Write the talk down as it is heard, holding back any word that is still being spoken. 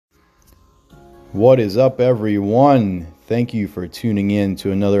What is up, everyone? Thank you for tuning in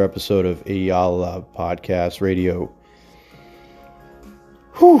to another episode of Ayala Podcast Radio.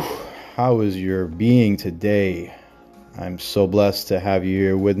 Whew, how is your being today? I'm so blessed to have you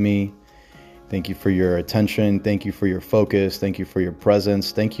here with me. Thank you for your attention. Thank you for your focus. Thank you for your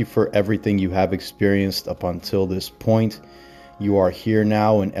presence. Thank you for everything you have experienced up until this point. You are here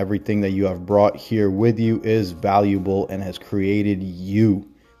now, and everything that you have brought here with you is valuable and has created you.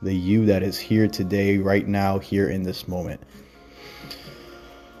 The you that is here today, right now, here in this moment.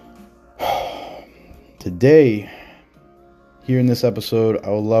 Today, here in this episode, I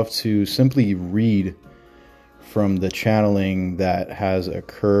would love to simply read from the channeling that has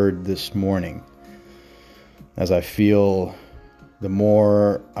occurred this morning. As I feel the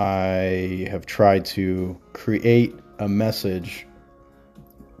more I have tried to create a message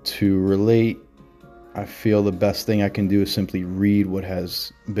to relate, I feel the best thing I can do is simply read what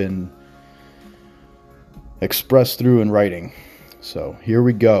has been expressed through in writing. So here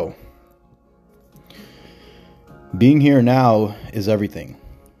we go. Being here now is everything.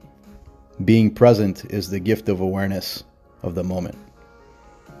 Being present is the gift of awareness of the moment.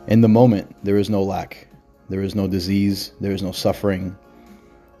 In the moment, there is no lack. There is no disease. There is no suffering.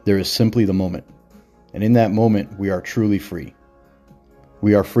 There is simply the moment. And in that moment, we are truly free.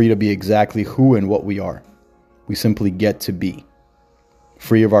 We are free to be exactly who and what we are. We simply get to be.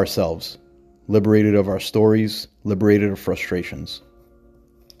 Free of ourselves. Liberated of our stories. Liberated of frustrations.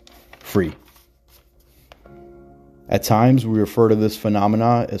 Free. At times, we refer to this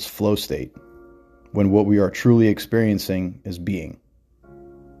phenomena as flow state, when what we are truly experiencing is being.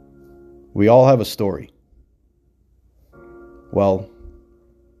 We all have a story. Well,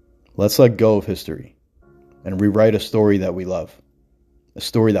 let's let go of history and rewrite a story that we love. A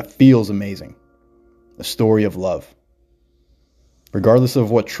story that feels amazing. A story of love. Regardless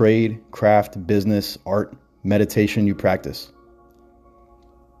of what trade, craft, business, art, meditation you practice.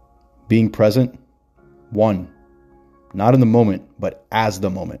 Being present, one, not in the moment, but as the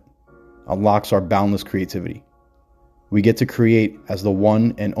moment, unlocks our boundless creativity. We get to create as the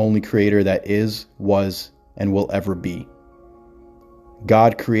one and only creator that is, was, and will ever be.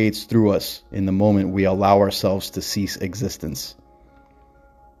 God creates through us in the moment we allow ourselves to cease existence.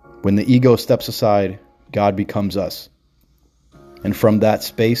 When the ego steps aside, God becomes us. And from that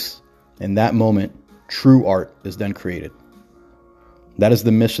space, in that moment, true art is then created. That is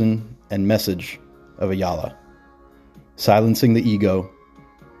the mission and message of Ayala. Silencing the ego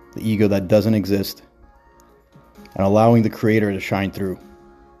that doesn't exist, and allowing the creator to shine through.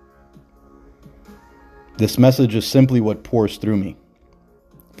 This message is simply what pours through me.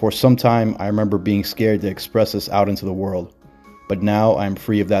 For some time, I remember being scared to express this out into the world. But now I am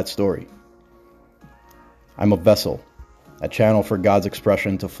free of that story. I'm a vessel, a channel for God's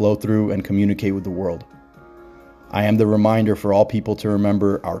expression to flow through and communicate with the world. I am the reminder for all people to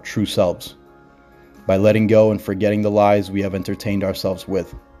remember our true selves, by letting go and forgetting the lies we have entertained ourselves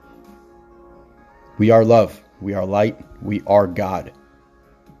with. We are love, we are light, we are God.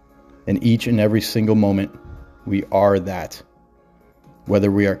 In each and every single moment, we are that. Whether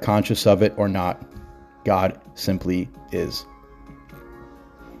we are conscious of it or not, God simply is.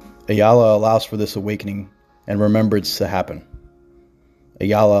 Ayala allows for this awakening and remembrance to happen.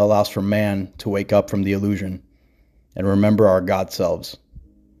 Ayala allows for man to wake up from the illusion and remember our God selves.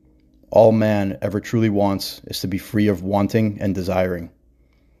 All man ever truly wants is to be free of wanting and desiring.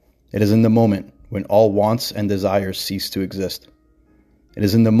 It is in the moment when all wants and desires cease to exist. It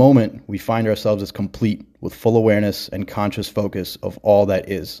is in the moment we find ourselves as complete with full awareness and conscious focus of all that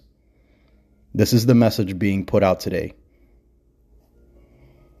is. This is the message being put out today.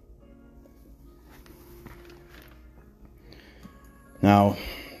 Now,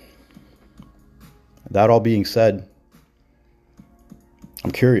 that all being said,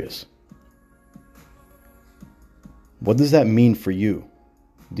 I'm curious. What does that mean for you,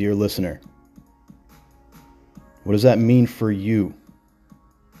 dear listener? What does that mean for you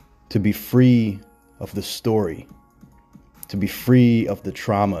to be free of the story, to be free of the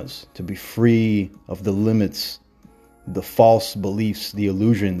traumas, to be free of the limits, the false beliefs, the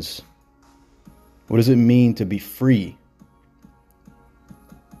illusions? What does it mean to be free?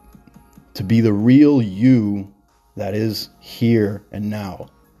 To be the real you that is here and now.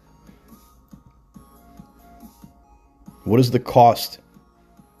 What is the cost,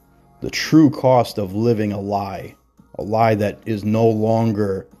 the true cost of living a lie that is no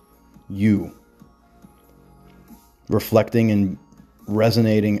longer you? Reflecting and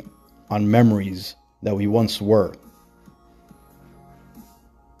resonating on memories that we once were.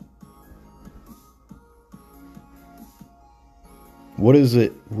 What is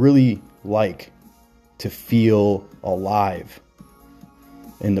it really like to feel alive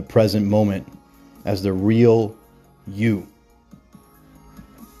in the present moment as the real you.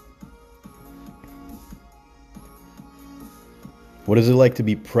 What is it like to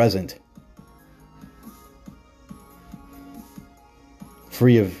be present?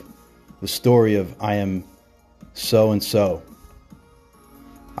 Free of the story of I am so and so.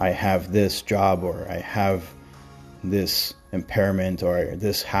 I have this job, or I have this impairment, or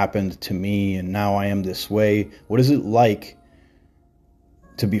this happened to me and now I am this way. What is it like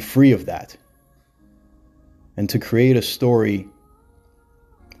to be free of that? And to create a story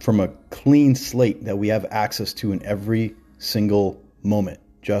from a clean slate that we have access to in every single moment,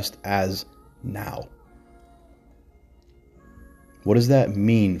 just as now. What does that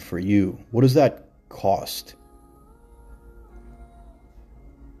mean for you? What does that cost?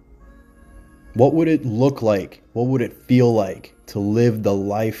 What would it look like? What would it feel like to live the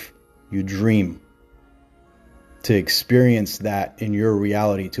life you dream? To experience that in your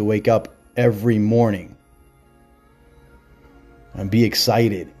reality, to wake up every morning and be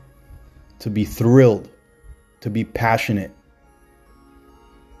excited, to be thrilled, to be passionate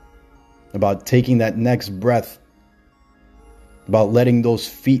about taking that next breath, about letting those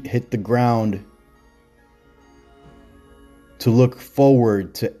feet hit the ground, to look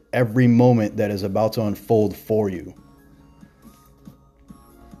forward to every moment that is about to unfold for you.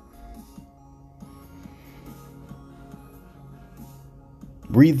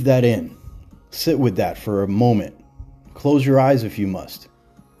 Breathe that in. Sit with that for a moment. Close your eyes if you must.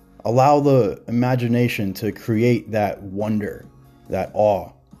 Allow the imagination to create that wonder, that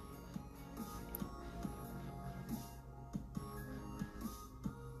awe.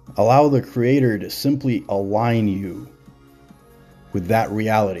 Allow the Creator to simply align you with that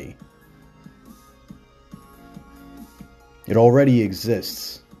reality. It already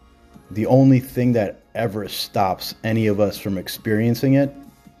exists. The only thing that ever stops any of us from experiencing it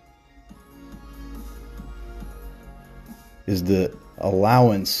is the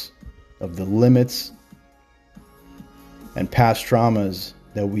allowance of the limits and past traumas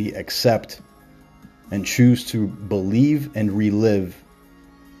that we accept and choose to believe and relive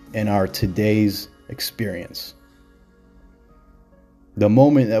in our today's experience. The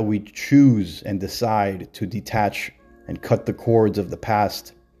moment that we choose and decide to detach and cut the cords of the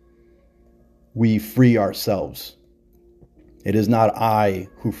past, we free ourselves. It is not I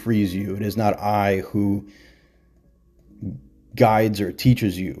who frees you. It is not I who guides or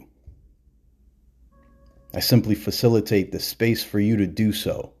teaches you. I simply facilitate the space for you to do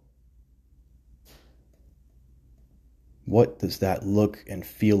so. What does that look and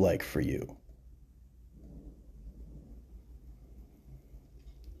feel like for you?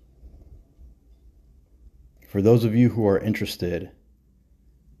 For those of you who are interested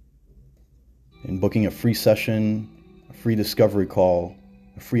in booking a free session, a free discovery call,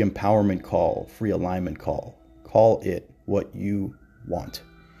 a free empowerment call, free alignment call, call it what you want.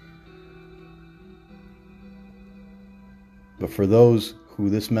 But for those who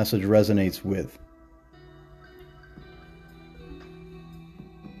this message resonates with,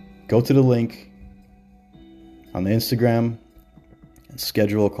 go to the link on the Instagram and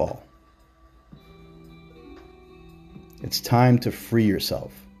schedule a call. It's time to free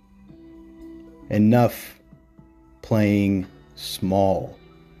yourself. Enough playing small.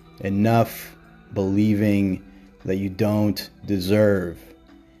 Enough believing that you don't deserve.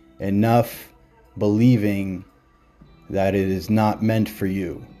 Enough believing that it is not meant for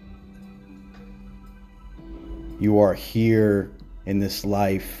you. You are here in this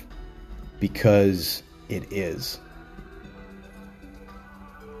life because it is.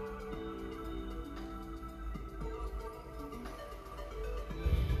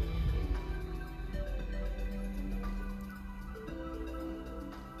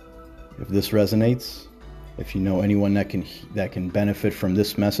 If this resonates, if you know anyone that can benefit from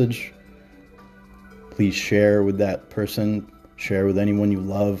this message, please share with that person, share with anyone you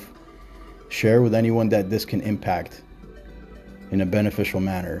love, share with anyone that this can impact in a beneficial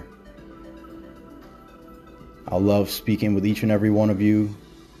manner. I love speaking with each and every one of you.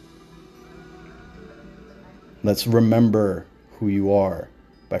 Let's remember who you are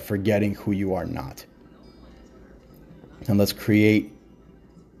by forgetting who you are not. And let's create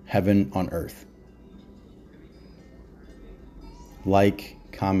heaven on earth. Like,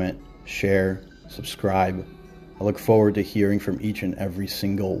 comment, share, subscribe. I look forward to hearing from each and every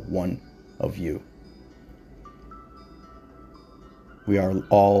single one of you. We are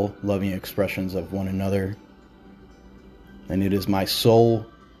all loving expressions of one another, and it is my sole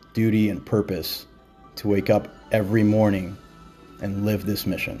duty and purpose to wake up every morning and live this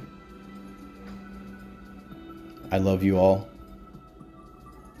mission. I love you all.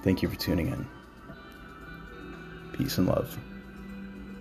 Thank you for tuning in. Peace and love.